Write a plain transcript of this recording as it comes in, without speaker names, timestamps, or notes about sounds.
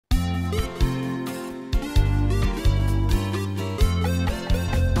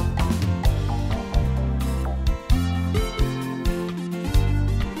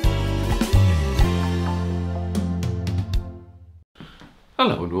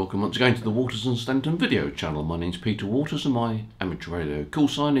Hello and welcome once again to the Waters and Stanton video channel. My name's Peter Waters and my amateur radio call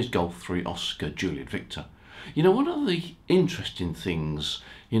sign is Golf 3 Oscar Juliet Victor. You know, one of the interesting things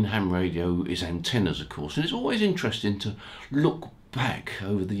in ham radio is antennas, of course, and it's always interesting to look back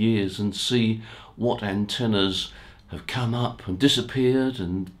over the years and see what antennas have come up and disappeared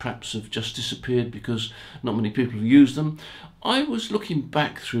and perhaps have just disappeared because not many people have used them. I was looking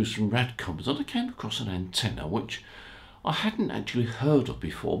back through some radcoms and I came across an antenna which I hadn't actually heard of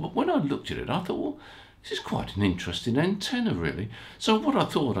before, but when I looked at it I thought, well, this is quite an interesting antenna really. So what I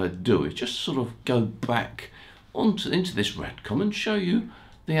thought I'd do is just sort of go back into this radcom and show you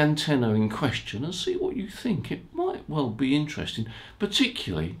the antenna in question and see what you think. It might well be interesting,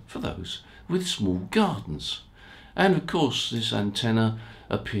 particularly for those with small gardens. And of course this antenna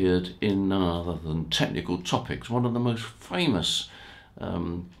appeared in none other than Technical Topics, one of the most famous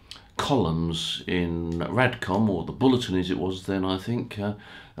columns in Radcom, or the bulletin as it was then, I think.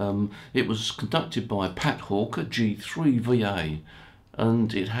 It was conducted by Pat Hawker, G3VA,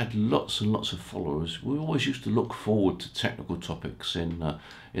 and it had lots and lots of followers. We always used to look forward to Technical Topics in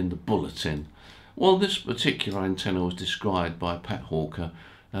the bulletin. Well, this particular antenna was described by Pat Hawker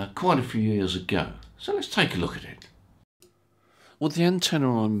quite a few years ago. So let's take a look at it. Well, the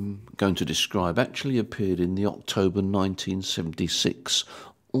antenna I'm going to describe actually appeared in the October 1976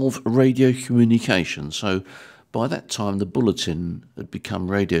 of radio communication. So by that time the bulletin had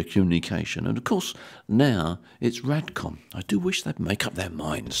become radio communication, and of course now it's Radcom. I do wish they'd make up their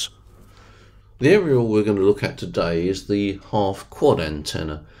minds. The aerial we're going to look at today is the half quad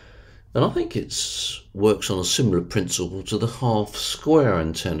antenna, and I think it works on a similar principle to the half square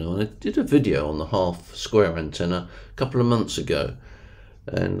antenna. I did a video on the half square antenna a couple of months ago,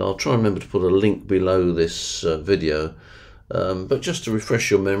 and I'll try and remember to put a link below this video. But just to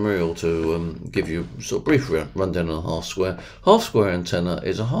refresh your memory, or to give you a sort of brief rundown on a half square. Half square antenna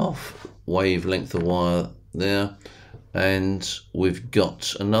is a half wavelength of wire there, and we've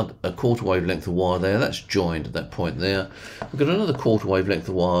got a quarter wavelength of wire there. That's joined at that point there. We've got another quarter wavelength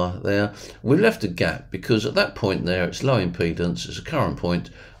of wire there. We've left a gap because at that point there it's low impedance, it's a current point,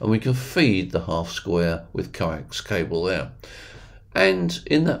 and we can feed the half square with coax cable there. And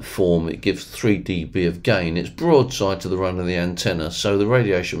in that form it gives 3 dB of gain. It's broadside to the run of the antenna, so the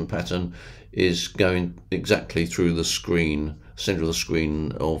radiation pattern is going exactly through the screen, center of the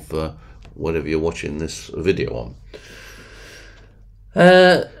screen of whatever you're watching this video on.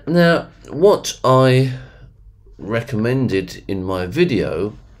 Now, what I recommended in my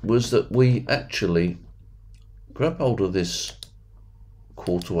video was that we actually grab hold of this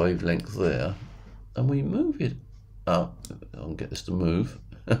quarter wavelength there and we move it up. I'll get this to move.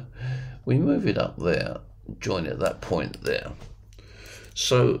 We move it up there, join it at that point there.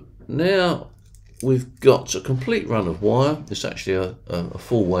 So now we've got a complete run of wire. It's actually a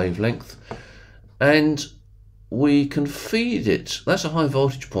full wavelength, and we can feed it. That's a high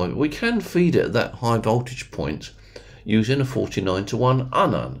voltage point. We can feed it at that high voltage point using a 49:1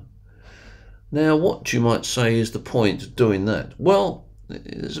 unan. Now, what you might say is the point of doing that? Well,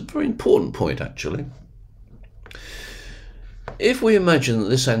 it's a very important point actually. If we imagine that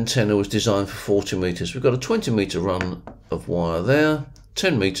this antenna was designed for 40 meters, we've got a 20 meter run of wire there,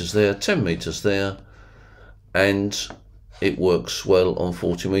 10 meters there, 10 meters there, and it works well on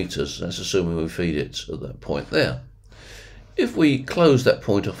 40 meters. That's assuming we feed it at that point there. If we close that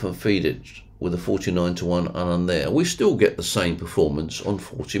point off and feed it with a 49:1 unan there, we still get the same performance on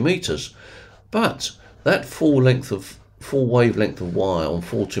 40 meters. But that full wavelength of wire on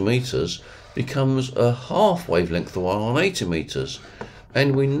 40 meters becomes a half wavelength of wire on 80 meters,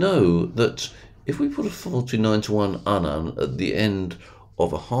 and we know that if we put a 49:1 unan at the end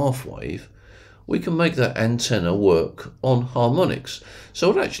of a half wave, we can make that antenna work on harmonics. So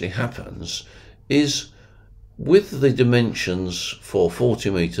what actually happens is, with the dimensions for 40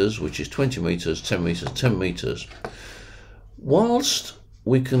 meters, which is 20 meters, 10 meters, 10 meters, whilst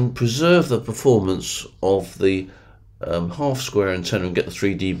we can preserve the performance of the half square antenna and get the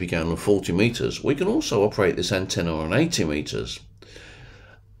 3 dB gain on 40 meters, we can also operate this antenna on 80 meters.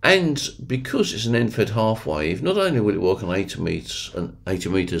 And because it's an end-fed half wave, not only will it work on 80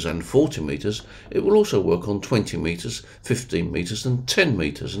 meters and 40 meters, it will also work on 20 meters, 15 meters and 10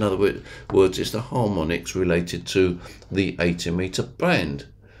 meters. In other words, it's the harmonics related to the 80 meter band.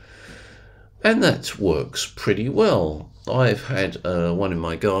 And that works pretty well. I've had one in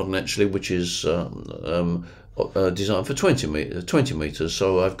my garden actually, which is designed for 20 meters.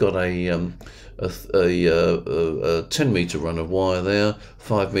 So I've got a 10 meter run of wire there,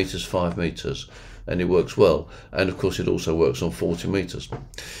 5 meters, 5 meters, and it works well. And of course it also works on 40 meters.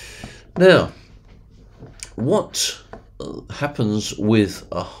 Now, what happens with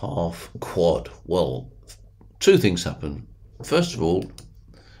a half quad? Well, two things happen. First of all,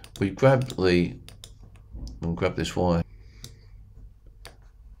 we grab this wire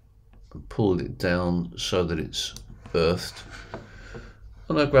and pull it down so that it's earthed.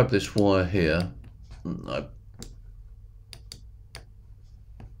 And I grab this wire here and I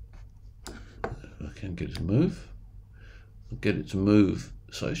can get it to move. Get it to move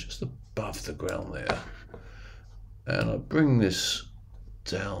so it's just above the ground there. And I bring this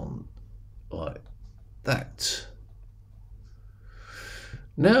down like that.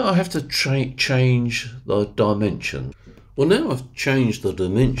 Now I have to change the dimension. Well, now I've changed the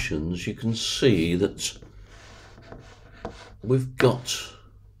dimensions, you can see that we've got,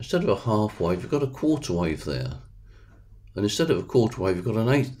 instead of a half wave, we've got a quarter wave there. And instead of a quarter wave, we've got an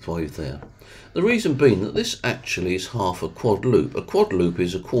eighth wave there. The reason being that this actually is half a quad loop. A quad loop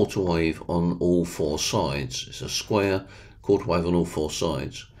is a quarter wave on all four sides. It's a square quarter wave on all four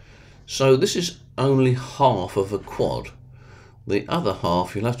sides. So this is only half of a quad. The other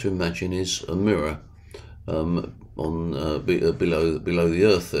half, you'll have to imagine, is a mirror below the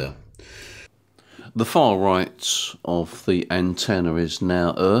earth there. The far right of the antenna is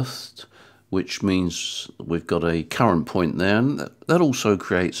now earthed, which means we've got a current point there, and that also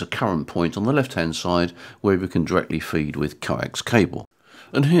creates a current point on the left hand side where we can directly feed with coax cable.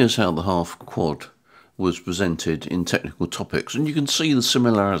 And here's how the half quad was presented in technical topics, and you can see the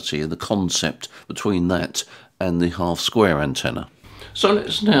similarity in the concept between that and the half square antenna. So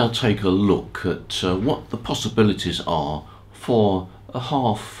let's now take a look at what the possibilities are for a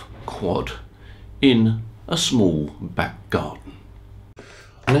half quad in a small back garden.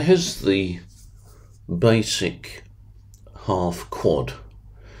 Now here's the basic half quad,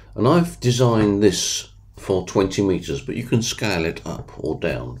 and I've designed this for 20 meters, but you can scale it up or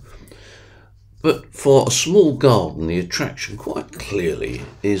down. But for a small garden, the attraction quite clearly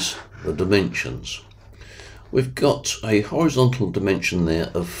is the dimensions. We've got a horizontal dimension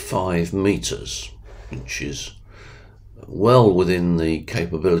there of 5 meters, which is well within the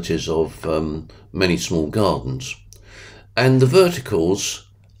capabilities of many small gardens. And the verticals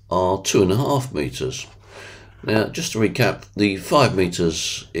are 2.5 meters. Now, just to recap, the 5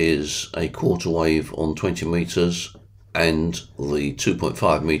 meters is a quarter wave on 20 meters, and the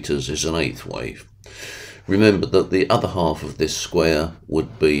 2.5 meters is an eighth wave. Remember that the other half of this square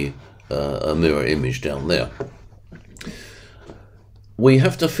would be a mirror image down there. We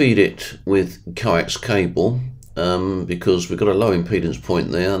have to feed it with coax cable because we've got a low impedance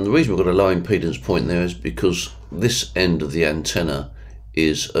point there, and the reason we've got a low impedance point there is because this end of the antenna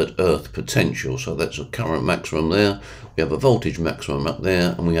is at earth potential, so that's a current maximum there, we have a voltage maximum up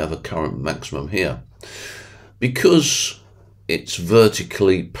there, and we have a current maximum here. Because it's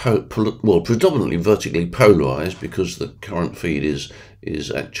vertically, predominantly vertically polarized, because the current feed is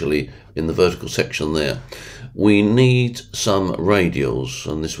actually in the vertical section there, we need some radials,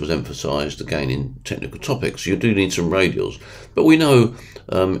 and this was emphasized again in technical topics. You do need some radials, but we know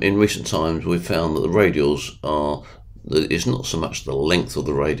in recent times we've found that the radials are, it's not so much the length of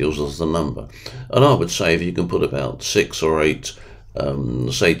the radials as the number. And I would say if you can put about 6 or 8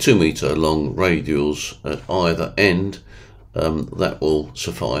 say 2 meter long radials at either end, that will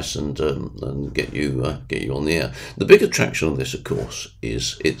suffice and get you on the air. The big attraction of this, of course,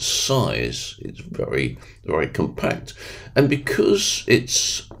 is its size. It's very, very compact, and because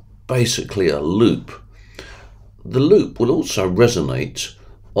it's basically a loop, the loop will also resonate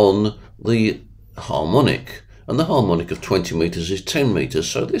on the harmonic, and the harmonic of 20 meters is 10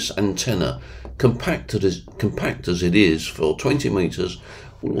 meters. So this antenna, compact as it is for 20 meters,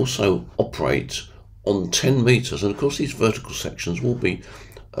 will also operate on 10 meters, and of course these vertical sections will be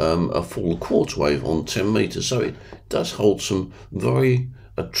a full quarter wave on 10 meters, so it does hold some very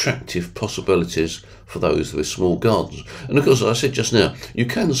attractive possibilities for those with small gardens. And of course, as I said just now, you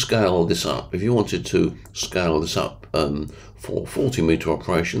can scale this up. If you wanted to scale this up for 40 meter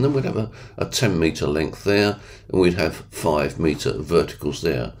operation, then we'd have a 10 meter length there, and we'd have 5 meter verticals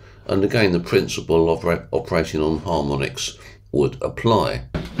there. And again, the principle of operating on harmonics would apply.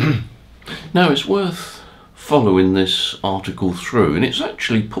 Now, it's worth following this article through, and it's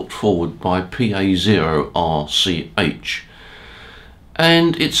actually put forward by PA0RCH,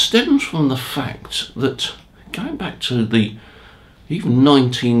 and it stems from the fact that going back to the even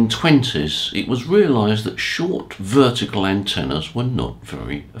 1920s, it was realised that short vertical antennas were not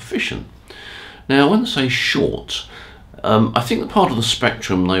very efficient. Now, when they say short, I think the part of the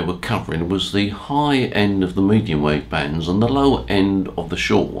spectrum they were covering was the high end of the medium wave bands and the lower end of the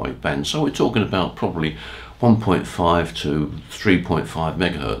short wave bands. So we're talking about probably 1.5 to 3.5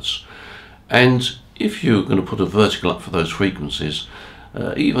 megahertz. And if you're going to put a vertical up for those frequencies,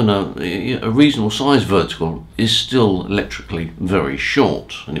 even a reasonable size vertical is still electrically very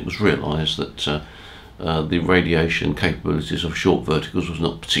short, and it was realised that the radiation capabilities of short verticals was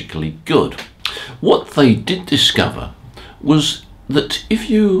not particularly good. What they did discover was that if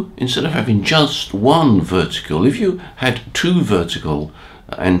you, instead of having just one vertical, if you had two vertical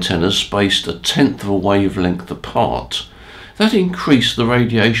antennas spaced 1/10 of a wavelength apart, that increased the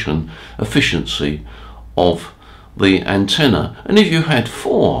radiation efficiency of the antenna. And if you had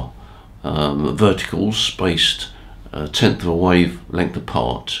four verticals spaced 1/10 of a wavelength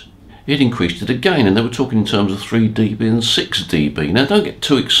apart, it increased it again, and they were talking in terms of 3 dB and 6 dB. Now don't get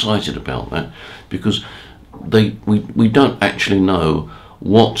too excited about that, because we don't actually know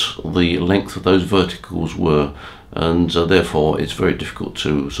what the length of those verticals were, and therefore it's very difficult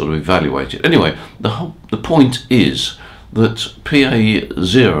to sort of evaluate it. Anyway, the point is that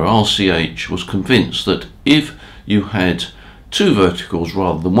PA0 RCH was convinced that if you had two verticals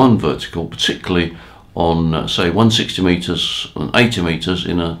rather than one vertical, particularly on say 160 meters and 80 meters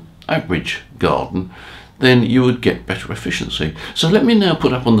in an average garden, then you would get better efficiency. So let me now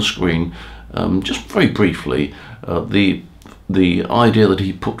put up on the screen, just very briefly, the idea that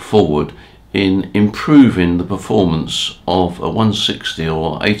he put forward in improving the performance of a 160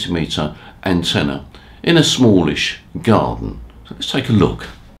 or 80 meter antenna in a smallish garden. So let's take a look.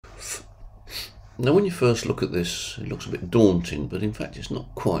 Now when you first look at this, it looks a bit daunting, but in fact it's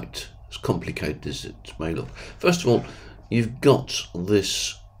not quite as complicated as it may look. First of all, you've got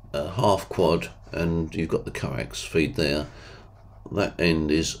this half quad, and you've got the coax feed there. That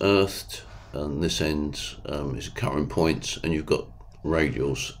end is earthed, and this end is a current point, and you've got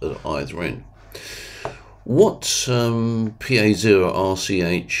radials at either end. What PA0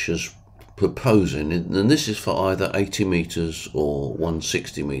 RCH is proposing, and this is for either 80 meters or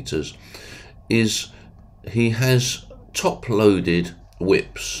 160 meters, is he has top-loaded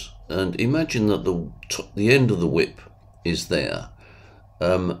whips, and imagine that the end of the whip is there,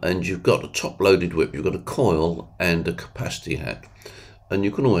 and you've got a top-loaded whip, you've got a coil and a capacity hat, and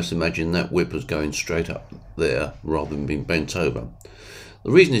you can almost imagine that whip as going straight up there rather than being bent over.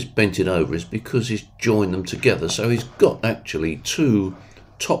 The reason he's bent it over is because he's joined them together, so he's got actually two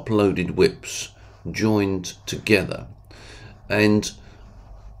top-loaded whips joined together, and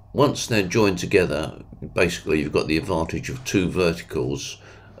once they're joined together, basically you've got the advantage of two verticals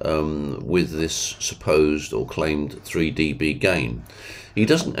with this supposed or claimed 3 dB gain. He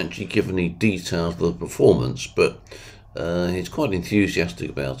doesn't actually give any details of the performance, but he's quite enthusiastic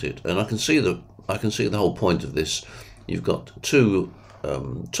about it, and I can see the whole point of this. You've got two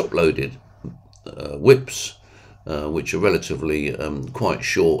top-loaded whips, which are relatively quite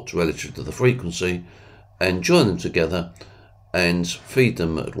short relative to the frequency, and join them together and feed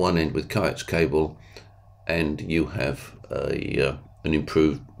them at one end with coax cable, and you have an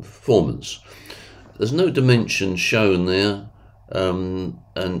improved performance. There's no dimensions shown there,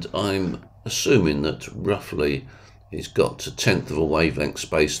 and I'm assuming that roughly it's got 1/10 of a wavelength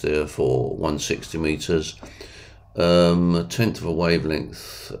space there for 160 meters. 1/10 of a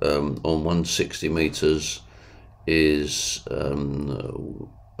wavelength on 160 meters is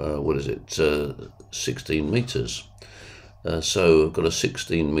what is it, 16 meters. So I've got a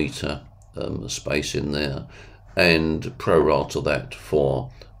 16 meter space in there, and pro rata that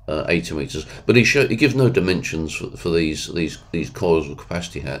for 80 meters. But he gives no dimensions for these coils with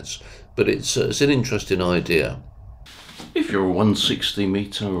capacity hats, but it's an interesting idea. If you're a 160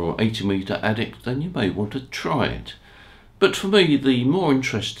 meter or 80 meter addict, then you may want to try it. But for me, the more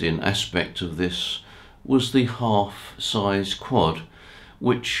interesting aspect of this was the half-size quad,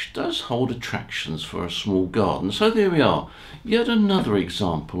 which does hold attractions for a small garden. So there we are, yet another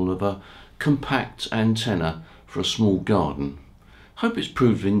example of a compact antenna for a small garden. Hope it's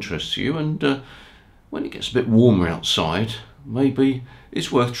proved of interest to you, and when it gets a bit warmer outside, maybe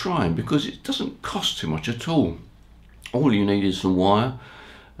it's worth trying, because it doesn't cost too much at all. All you need is some wire,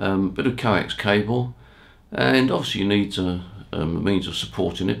 a bit of coax cable, and obviously you need a means of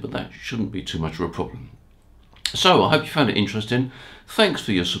supporting it, but that shouldn't be too much of a problem. So I hope you found it interesting. Thanks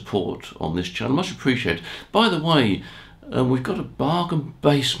for your support on this channel, much appreciated. By the way, we've got a bargain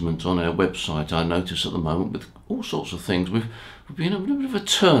basement on our website, I notice at the moment, with all sorts of things. We've been a bit of a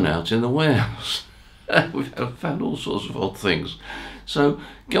turnout in the warehouse. We've found all sorts of odd things. So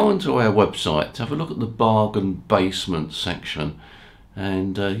go onto our website, have a look at the bargain basement section,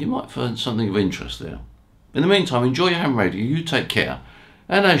 and you might find something of interest there. In the meantime, enjoy your ham radio, you take care,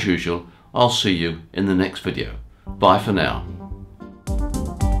 and as usual, I'll see you in the next video. Bye for now.